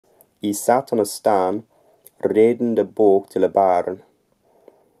He sat on a stan, reading the book till a barn.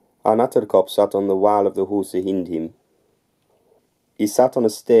 An atterkop sat on the wall of the house behind him. He sat on a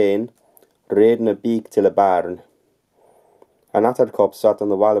stain, reading a beak till a barn. An atterkop sat on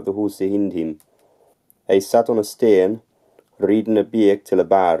the wall of the house behind him. He sat on a stain, reading a beak till a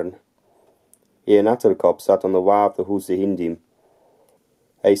barn. An atterkop sat on the wall of the house behind him.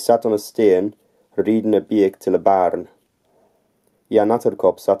 He sat on a stain, reading a beak till a barn. An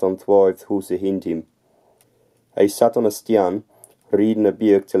atterkop sat on twoivd house behind him. He sat on a stian, reading a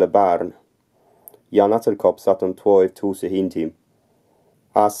beak till a barn. An atterkop sat on twoivd house behind him.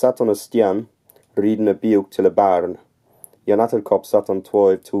 Sat on a stian, reading a beak till a barn. An atterkop sat on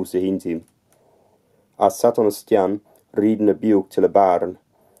twoivd house behind him. Sat on a stian, reading a beak till a barn.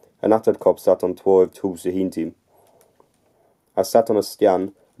 An atterkop sat on twoivd house behind him. Sat on a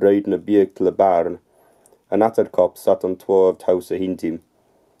stian, reading a beak till a barn. An atterkop sat on twoivd house behind him.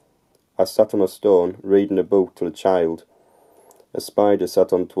 Sat on a stone, reading a book till a child. A spider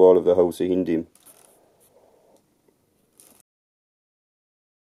sat on twelve of the house behind him.